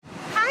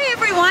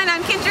everyone.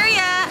 I'm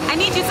Kendria. I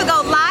need you to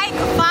go like,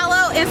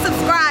 follow, and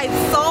subscribe.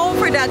 Soul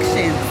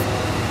Productions.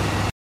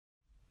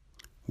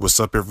 What's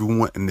up,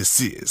 everyone? And this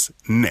is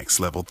Next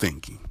Level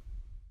Thinking.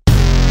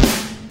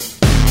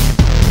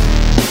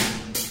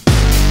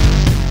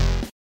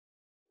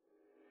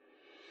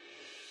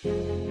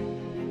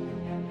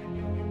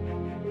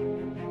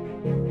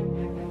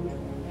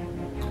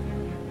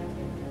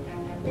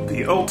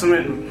 The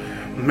ultimate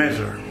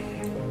measure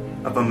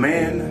of a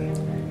man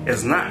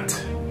is not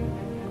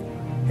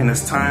in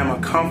his time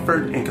of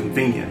comfort and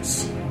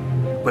convenience,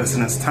 but it's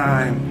in his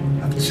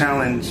time of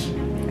challenge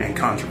and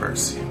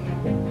controversy.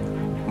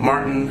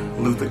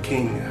 Martin Luther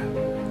King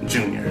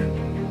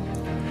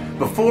Jr.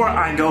 Before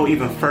I go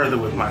even further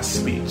with my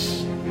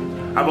speech,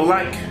 I would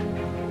like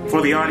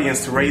for the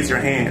audience to raise your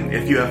hand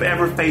if you have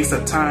ever faced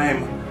a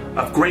time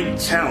of great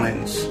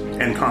challenge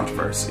and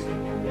controversy.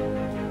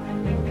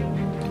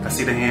 I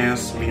see the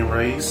hands being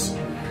raised.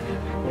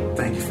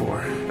 Thank you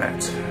for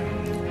that.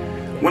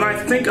 When I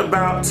think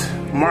about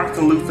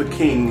Martin Luther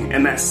King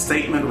and that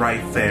statement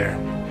right there,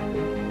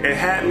 it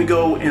had me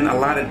go in a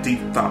lot of deep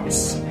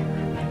thoughts.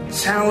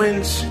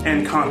 Challenge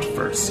and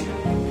controversy.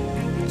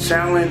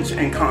 Challenge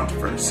and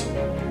controversy.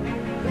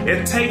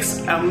 It takes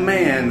a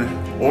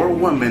man or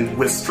woman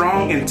with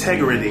strong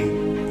integrity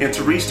and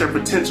to reach their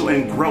potential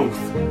and growth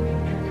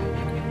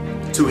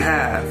to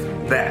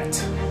have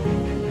that.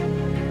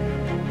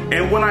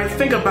 And when I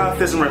think about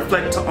this and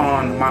reflect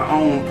on my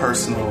own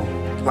personal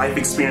life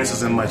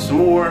experiences and much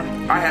more,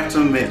 I have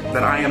to admit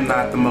that I am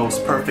not the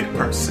most perfect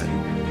person.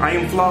 I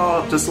am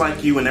flawed just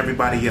like you and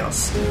everybody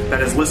else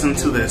that is listening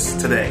to this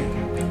today.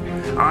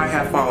 I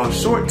have fallen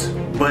short,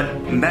 but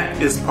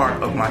that is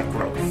part of my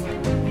growth.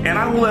 And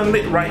I will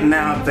admit right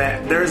now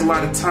that there's a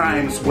lot of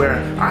times where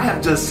I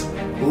have just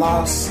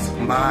lost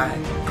my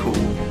cool.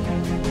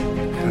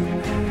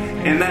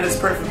 And that is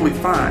perfectly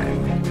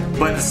fine.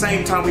 But at the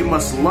same time, we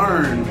must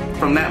learn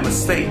from that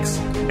mistakes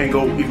and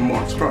go even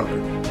more further.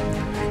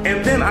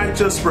 And then I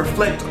just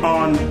reflect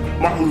on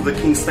Martin Luther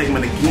King's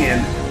statement again,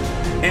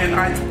 and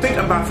I think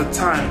about the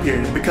time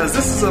period, because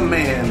this is a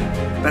man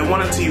that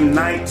wanted to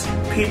unite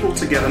people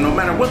together, no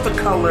matter what the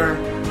color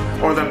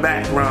or the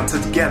background,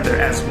 together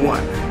as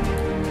one.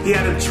 He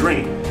had a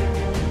dream.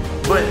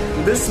 But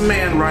this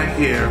man right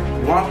here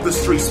walked the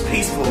streets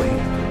peacefully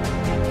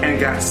and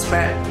got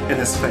spat in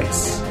his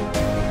face.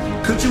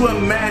 Could you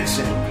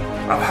imagine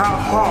of how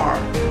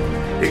hard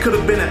it could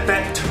have been at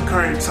that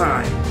current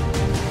time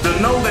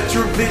to know that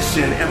your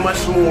vision and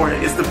much more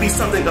is to be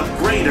something of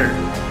greater,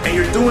 and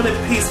you're doing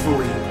it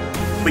peacefully,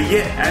 but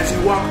yet as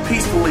you walk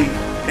peacefully,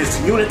 it's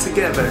unit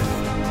together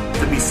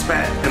to be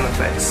spat in the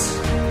face.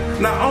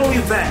 Not only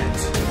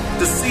that,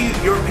 to see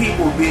your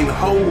people being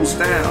hosed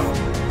down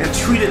and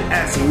treated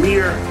as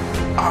mere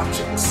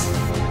objects,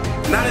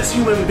 not as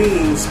human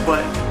beings,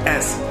 but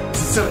as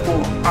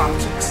simple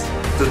objects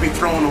to be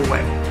thrown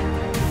away.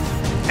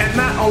 And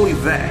not only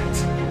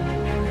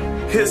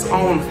that, his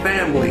own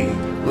family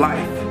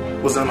life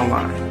was on the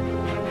line.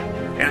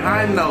 And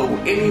I know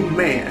any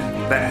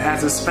man that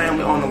has his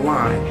family on the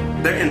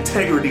line, their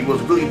integrity will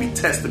really be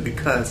tested,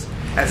 because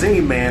as any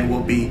man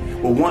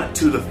will want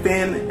to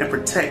defend and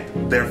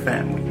protect their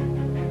family.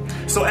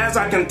 So as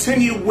I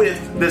continue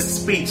with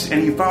this speech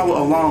and you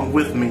follow along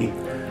with me,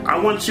 I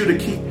want you to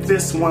keep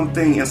this one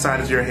thing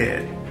inside of your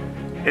head,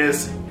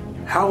 is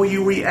how will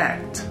you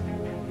react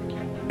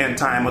in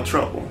time of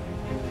trouble?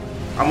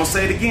 I'm going to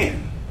say it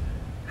again.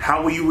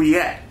 How will you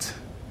react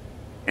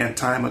in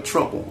time of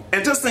trouble?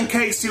 And just in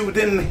case you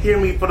didn't hear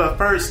me for the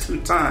first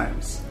 2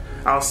 times,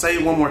 I'll say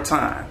it one more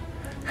time.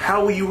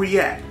 How will you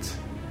react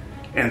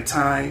in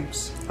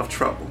times of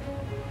trouble?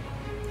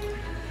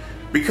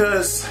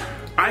 Because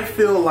I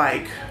feel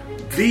like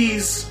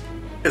these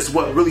is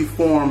what really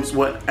forms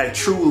what a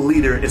true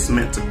leader is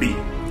meant to be.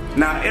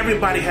 Now,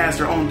 everybody has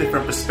their own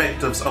different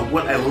perspectives of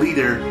what a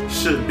leader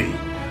should be.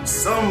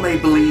 Some may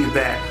believe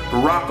that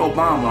Barack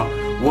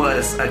Obama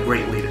was a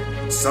great leader.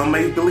 Some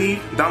may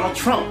believe Donald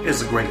Trump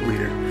is a great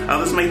leader.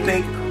 Others may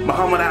think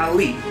Muhammad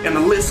Ali. And the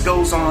list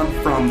goes on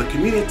from the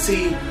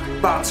community,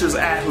 boxers,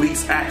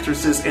 athletes,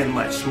 actresses, and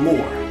much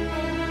more.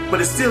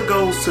 But it still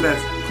goes to that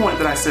point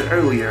that I said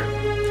earlier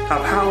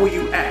of how will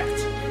you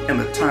act in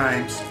the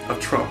times of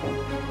trouble.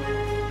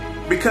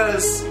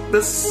 Because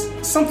there's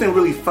something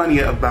really funny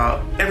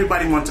about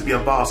everybody wants to be a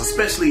boss,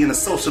 especially in the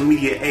social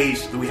media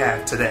age that we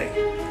have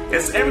today.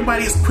 As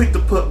everybody is quick to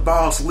put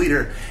boss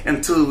leader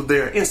into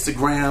their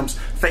Instagrams,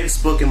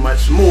 Facebook, and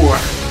much more.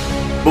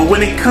 But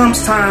when it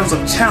comes times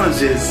of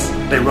challenges,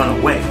 they run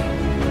away.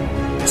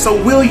 So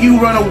will you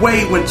run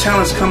away when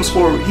challenge comes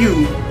for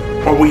you,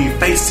 or will you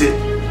face it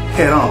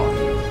head on?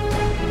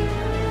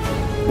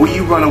 Will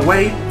you run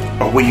away,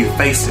 or will you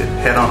face it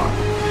head on?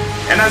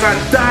 And as I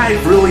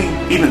dive really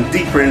even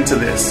deeper into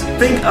this,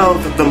 think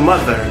of the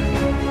mother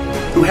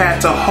who had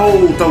to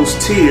hold those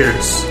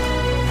tears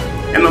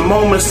in the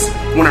moments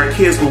when our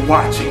kids were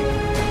watching,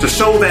 to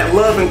show that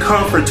love and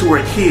comfort to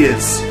her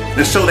kids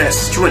and show that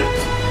strength.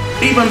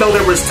 Even though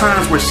there was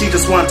times where she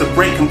just wanted to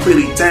break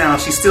completely down,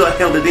 she still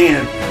held it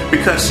in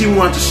because she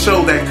wanted to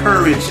show that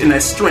courage and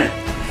that strength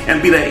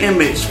and be that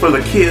image for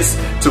the kids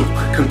to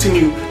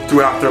continue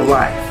throughout their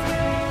life.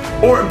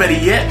 Or better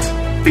yet,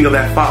 think of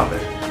that father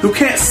who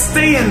can't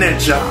stay in their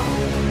job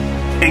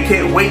and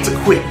can't wait to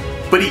quit,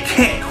 but he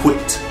can't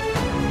quit.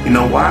 You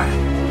know why?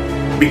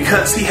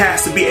 Because he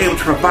has to be able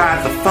to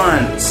provide the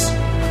funds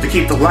to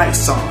keep the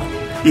lights on.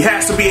 He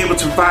has to be able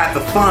to provide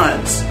the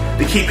funds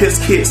to keep his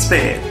kids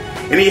fed.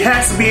 And he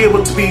has to be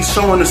able to be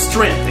showing the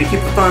strength and keep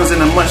the funds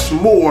in and much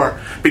more,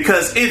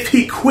 because if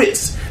he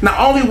quits, not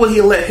only will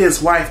he let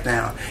his wife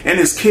down and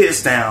his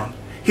kids down,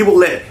 he will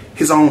let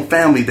his own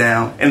family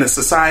down and the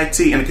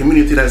society and the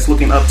community that is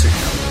looking up to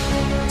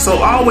him. So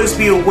always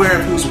be aware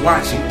of who's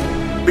watching,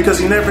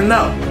 because you never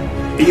know.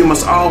 And you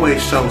must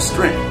always show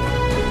strength.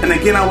 And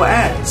again, I will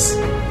ask,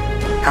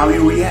 how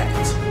you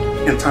react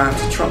in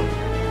times of trouble.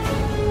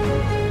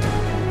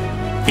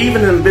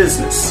 Even in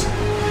business,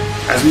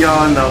 as we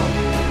all know,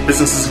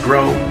 businesses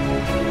grow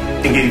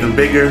and get even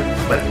bigger,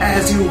 but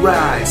as you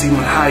rise even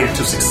higher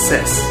to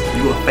success,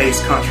 you will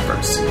face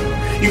controversy.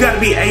 You got to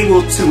be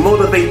able to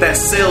motivate that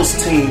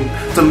sales team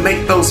to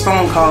make those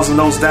phone calls and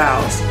those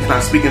dials, and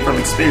I'm speaking from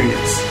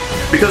experience.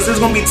 Because there's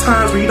going to be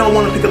times where you don't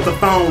want to pick up the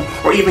phone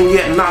or even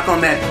yet knock on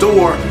that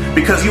door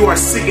because you are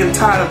sick and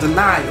tired of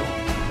denial.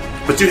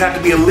 But you have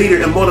to be a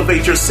leader and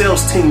motivate your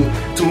sales team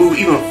to move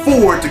even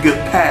forward to get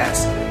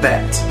past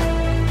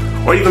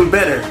that. Or even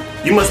better,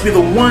 you must be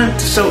the one to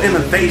show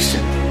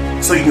innovation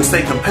so you can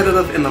stay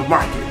competitive in the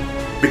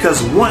market.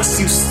 Because once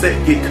you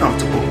get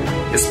comfortable,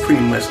 it's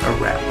pretty much a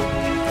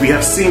wrap. We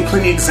have seen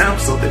plenty of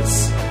examples of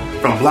this,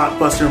 from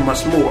Blockbuster and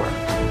much more.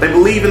 They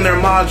believe in their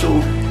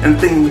module and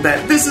think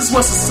that this is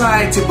what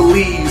society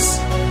believes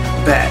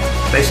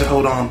that they should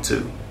hold on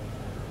to.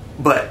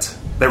 But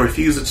they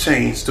refuse to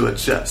change, to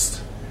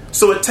adjust.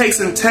 So it takes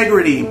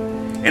integrity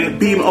and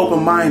being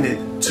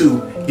open-minded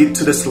to get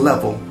to this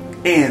level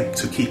and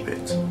to keep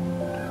it.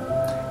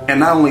 And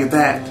not only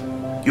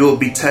that, you will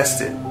be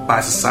tested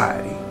by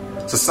society.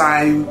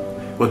 Society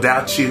will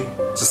doubt you.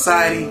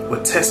 Society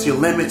will test your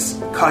limits,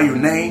 call your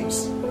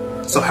names.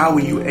 So how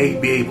will you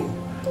be able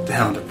to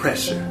handle the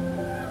pressure?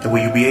 And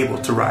will you be able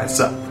to rise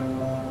up?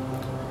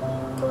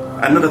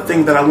 Another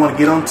thing that I want to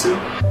get onto,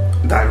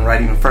 diving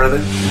right even further,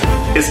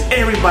 is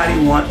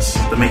everybody wants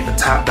to make the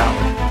top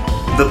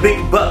dollar, the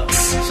big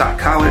bucks, shot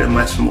collar, and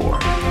much more.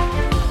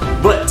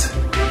 But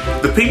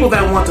the people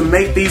that want to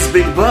make these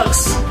big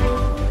bucks,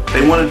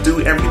 they want to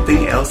do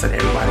everything else that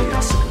everybody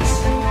else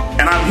does.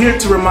 And I'm here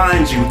to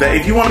remind you that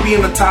if you want to be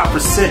in the top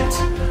percent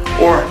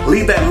or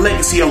leave that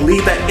legacy or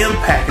leave that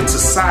impact in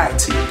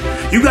society,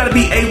 you got to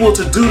be able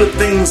to do the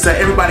things that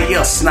everybody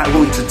else is not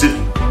willing to do.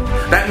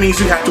 That means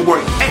you have to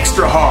work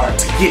extra hard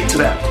to get to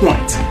that point.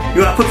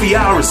 You got to put the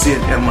hours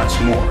in and much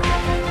more,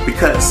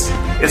 because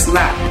it's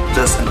not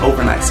just an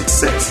overnight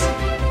success.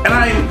 And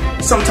I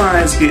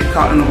sometimes get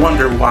caught in the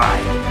wonder why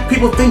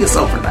people think it's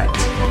overnight.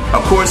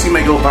 Of course, you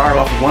may go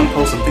viral off of one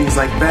post and things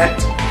like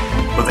that,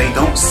 but they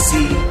don't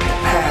see the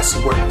past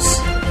works.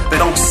 They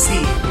don't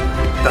see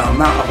the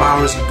amount of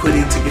hours you put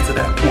in to get to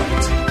that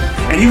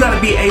point. And you got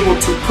to be able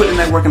to put in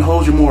that work and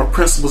hold your moral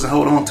principles and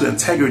hold on to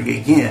integrity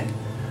again.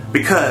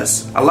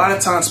 Because a lot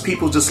of times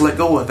people just let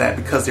go of that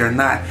because they're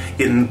not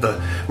getting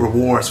the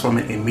rewards from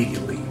it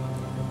immediately.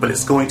 But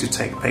it's going to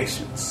take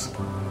patience.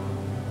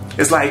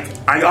 It's like,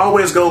 I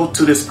always go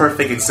to this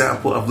perfect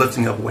example of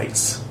lifting up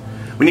weights.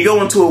 When you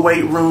go into a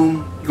weight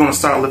room, you're going to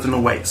start lifting the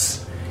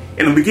weights.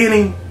 In the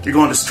beginning, you're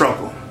going to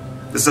struggle.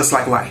 It's just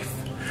like life.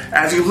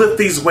 As you lift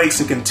these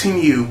weights and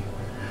continue,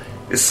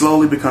 it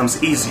slowly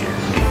becomes easier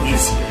and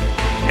easier.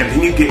 And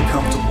then you get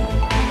comfortable.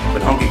 But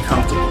don't get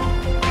comfortable.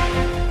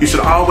 You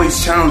should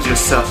always challenge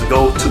yourself to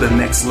go to the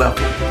next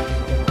level.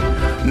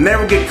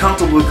 Never get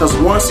comfortable, because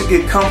once you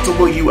get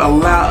comfortable, you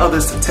allow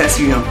others to test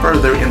you even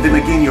further, and then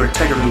again your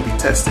integrity will be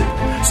tested.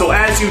 So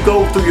as you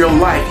go through your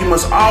life, you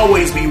must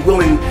always be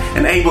willing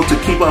and able to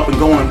keep up and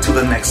going to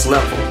the next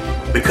level,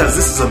 because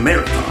this is a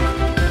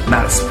marathon,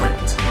 not a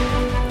sprint.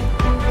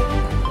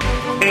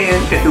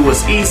 And if it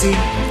was easy,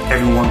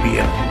 everyone would be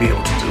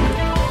able to do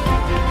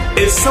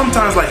it. It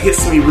sometimes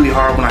hits me really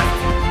hard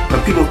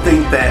when people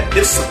think that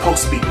it's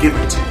supposed to be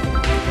given to you.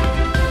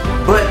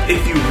 But if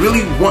you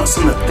really want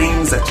some of the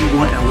things that you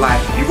want in life,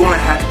 you're going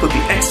to have to put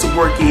the extra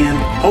work in,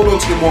 hold on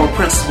to your moral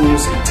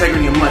principles,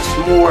 integrity, and much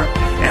more,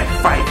 and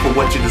fight for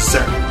what you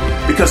deserve.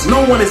 Because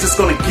no one is just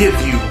going to give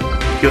you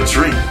your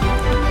dream.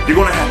 You're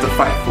going to have to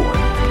fight for it.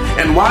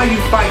 And while you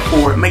fight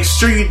for it, make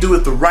sure you do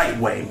it the right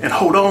way and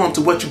hold on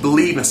to what you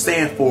believe and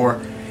stand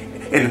for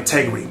in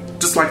integrity.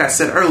 Just like I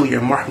said earlier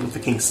in Martin Luther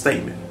King's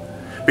statement.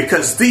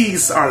 Because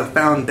these are the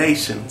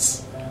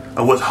foundations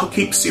of what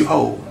keeps you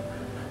whole.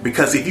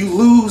 Because if you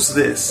lose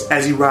this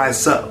as you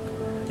rise up,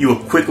 you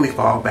will quickly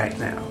fall back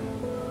down.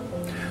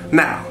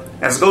 Now,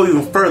 as I go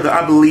even further,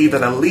 I believe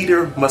that a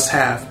leader must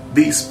have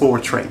these 4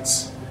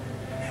 traits.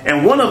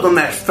 And one of them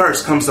that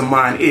first comes to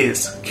mind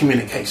is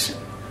communication.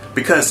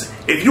 Because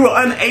if you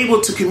are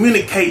unable to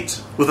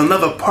communicate with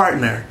another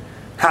partner,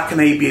 how can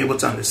they be able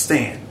to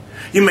understand?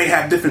 You may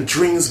have different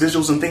dreams,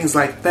 visuals, and things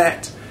like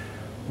that,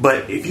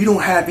 But if you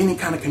don't have any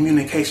kind of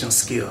communication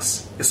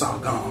skills, it's all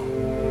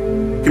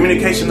gone.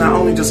 Communication not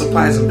only just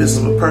applies in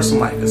business, but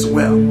personal life as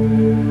well.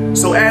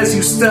 So as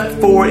you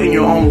step forward in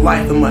your own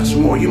life and much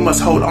more, you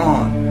must hold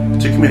on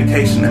to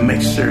communication and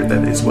make sure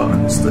that it's well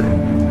understood.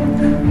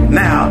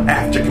 Now,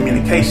 after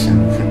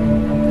communication,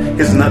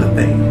 here's another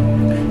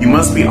thing. You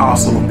must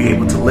also be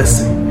able to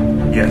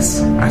listen.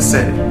 Yes, I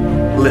said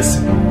it.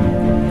 Listen.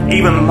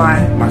 Even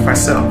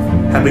myself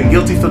have been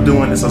guilty for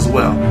doing this as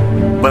well.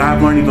 But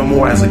I've learned even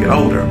more as I get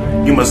older.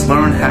 You must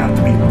learn how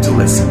to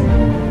listen.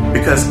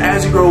 Because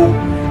as you grow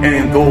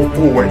and go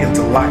forward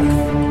into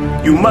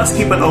life, you must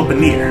keep an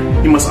open ear.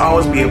 You must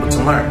always be able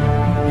to learn.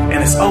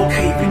 And it's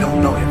okay if you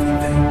don't know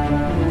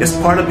everything. It's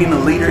part of being a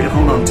leader and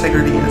holding on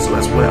integrity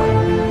as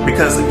well.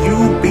 Because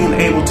you being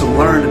able to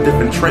learn the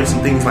different traits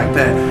and things like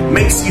that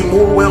makes you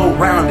more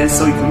well-rounded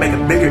so you can make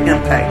a bigger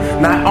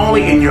impact, not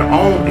only in your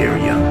own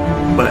area,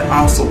 but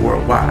also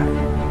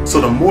worldwide.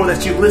 So the more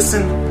that you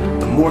listen,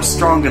 the more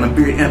strong and a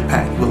bigger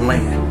impact you will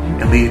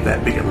land and leave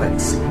that bigger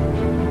legacy.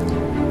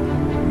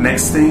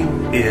 Next thing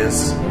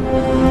is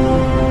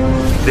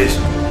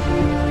vision.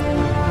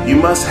 You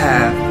must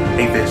have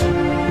a vision.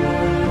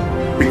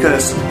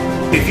 Because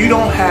if you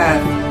don't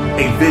have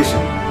a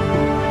vision,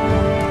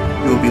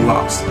 you'll be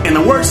lost. And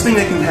the worst thing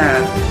they can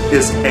have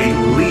is a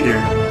leader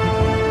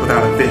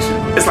without a vision.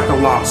 It's like a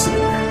lost leader.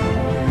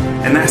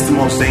 And that's the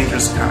most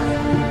dangerous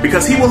kind.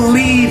 Because he will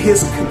lead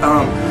his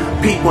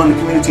people in the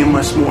community and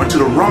much more into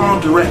the wrong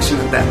direction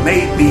that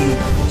may be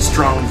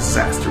strongly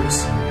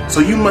disastrous. So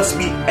you must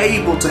be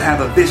able to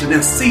have a vision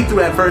and see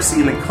through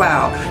adversity in the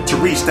cloud to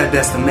reach that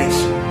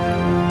destination.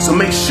 So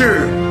make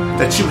sure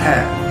that you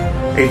have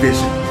a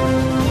vision.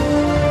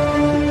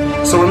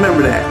 So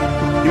remember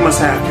that. You must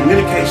have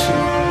communication,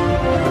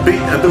 the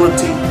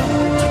ability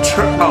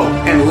to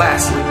and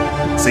lastly,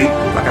 see,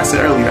 like I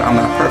said earlier, I'm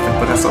not perfect,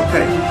 but that's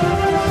okay.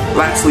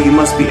 Lastly, you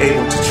must be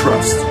able to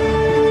trust.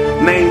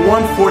 Name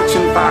one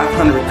Fortune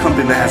 500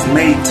 company that has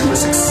made to a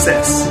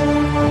success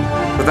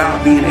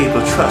without being able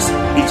to trust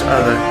each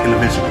other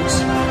individuals.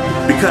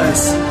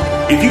 Because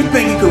if you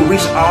think you can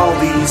reach all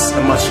these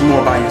and much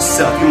more by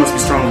yourself, you must be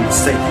strongly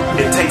mistaken.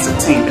 It takes a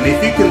team. And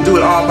if you can do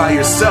it all by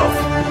yourself,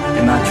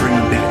 you're not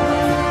dreaming big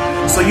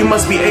enough. So you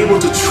must be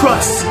able to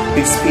trust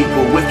these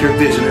people with your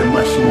vision and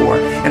much more,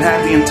 and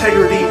have the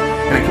integrity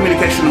and the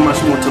communication and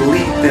much more to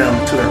lead them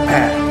to their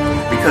path.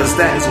 Because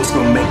that is what's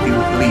going to make you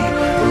lead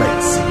the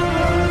legacy.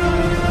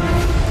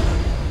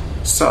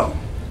 So,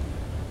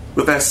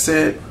 with that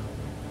said,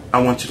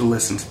 I want you to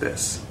listen to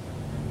this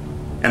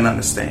and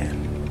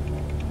understand.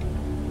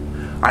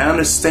 I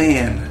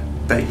understand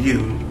that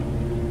you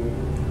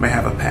may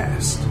have a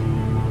past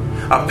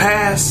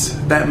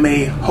that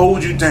may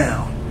hold you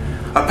down,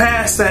 a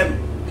past that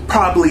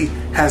probably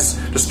has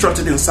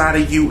destructed inside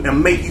of you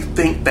and made you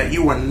think that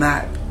you are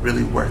not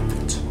really worth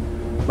it.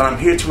 But I'm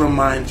here to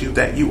remind you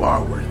that you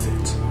are worth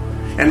it.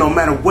 And no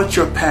matter what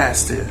your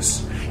past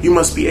is, you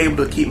must be able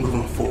to keep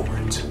moving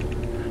forward.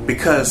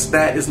 Because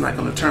that is not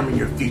going to determine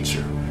your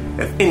future.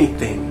 If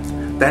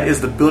anything, that is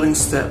the building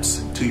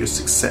steps to your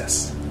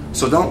success.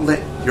 So don't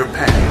let your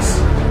past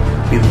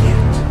be the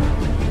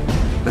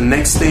end. The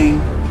next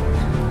thing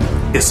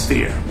is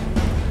fear.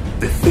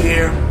 The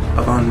fear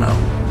of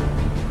unknown.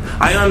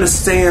 I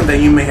understand that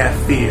you may have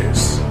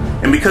fears.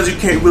 And because you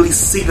can't really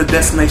see the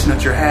destination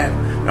that you're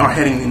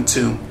heading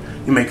into,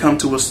 you may come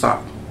to a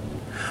stop.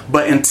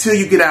 But until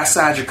you get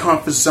outside your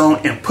comfort zone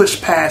and push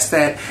past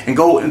that and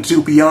go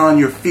into beyond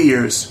your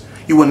fears,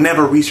 you will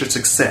never reach your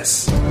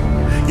success.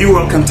 You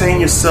will contain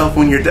yourself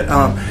when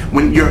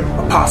your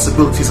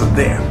possibilities are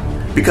there.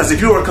 Because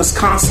if you are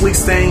constantly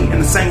staying in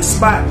the same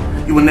spot,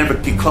 you will never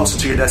get closer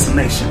to your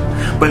destination.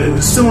 But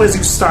as soon as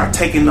you start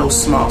taking those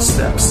small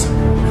steps,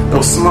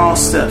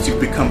 you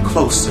become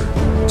closer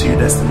to your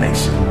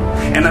destination.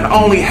 And that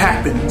only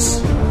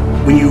happens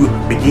when you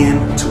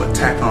begin to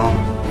attack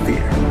on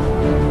fear.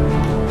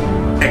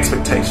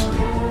 Expectation.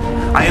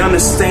 I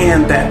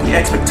understand that the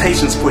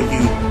expectations for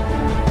you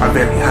are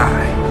very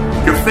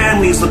high. Your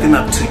family is looking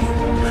up to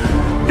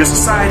you. Your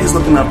society is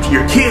looking up to you.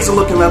 Your kids are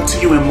looking up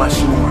to you and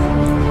much more.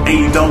 And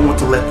you don't want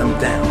to let them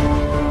down.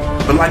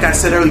 But like I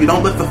said earlier,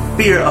 don't let the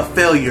fear of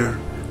failure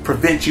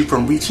prevent you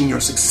from reaching your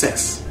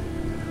success.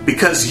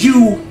 Because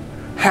you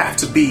have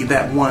to be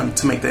that one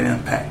to make that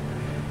impact.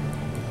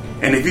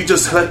 And if you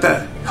just let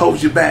that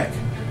hold you back,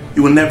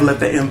 you will never let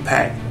that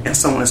impact and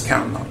someone is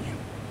counting on you.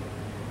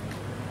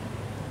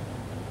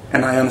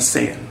 And I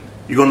understand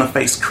you're going to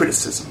face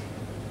criticism.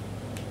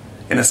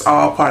 And it's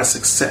all part of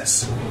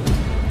success.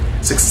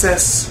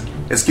 Success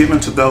is given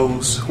to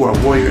those who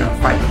are warrior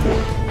and fight for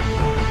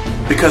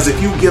it. Because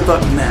if you give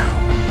up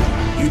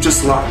now, you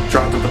just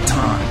dropped the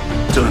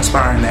baton to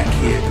inspiring that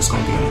kid that's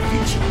going to be in the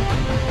future.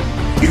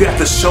 You have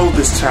to show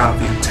this child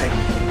the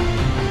integrity.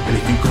 And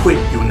if you quit,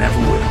 you never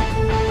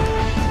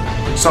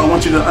will. So I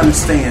want you to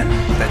understand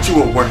that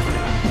you are worth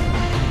it.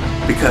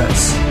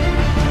 Because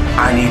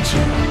I need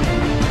you.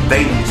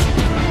 They need you.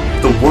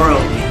 The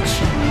world needs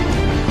you.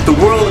 The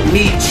world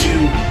needs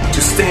you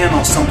to stand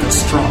on something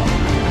strong.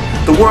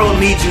 The world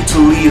needs you to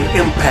leave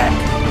impact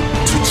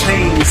to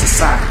change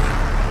society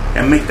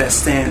and make that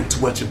stand to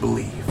what you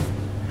believe.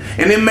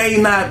 And it may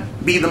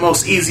not be the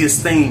most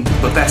easiest thing,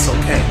 but that's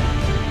okay.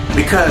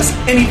 Because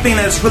anything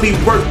that's really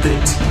worth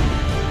it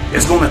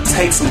is going to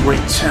take some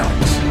great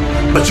challenge.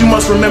 But you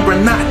must remember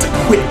not to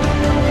quit.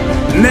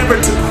 Never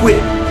to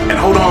quit and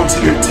hold on to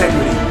your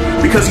integrity.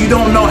 Because you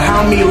don't know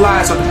how many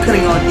lives are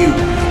depending on you.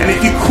 And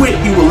if you quit,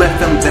 you will let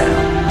them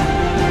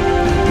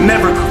down.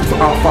 Never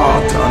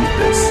fall to under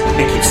this.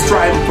 And keep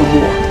striving for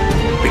more.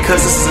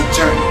 Because this is a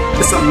journey.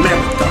 It's a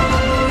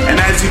marathon. And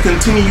as you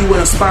continue, you will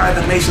inspire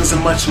the nations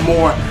and much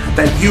more.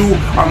 That you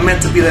are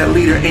meant to be that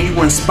leader, and you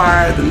will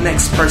inspire the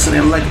next person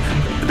and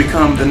to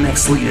become the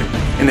next leader.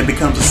 And it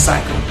becomes a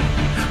cycle.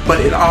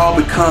 But it all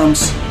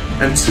becomes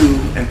into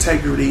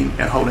integrity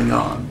and holding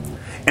on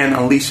and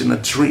unleashing a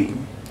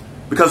dream.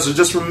 Because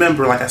just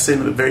remember, like I said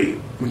in the very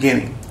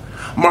beginning,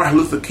 Martin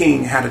Luther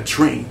King had a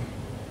dream.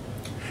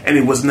 And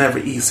it was never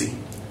easy.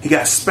 He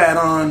got spat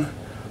on.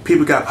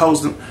 People got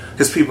posed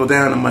his people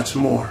down and much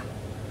more.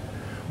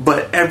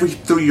 But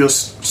through your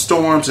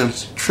storms and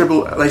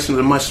tribulations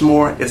and much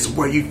more is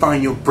where you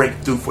find your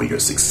breakthrough for your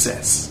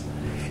success.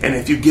 And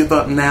if you give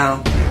up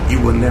now,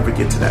 you will never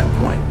get to that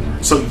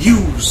point. So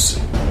use,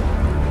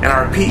 and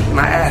I repeat and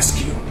I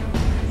ask you,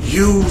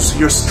 use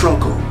your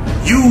struggle,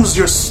 use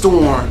your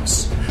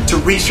storms to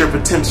reach your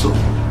potential,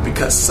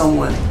 because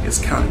someone is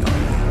counting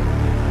on you.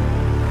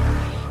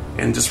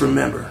 And just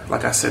remember,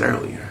 like I said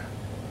earlier,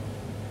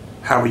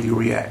 how will you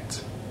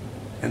react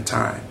in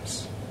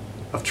times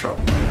of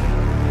trouble?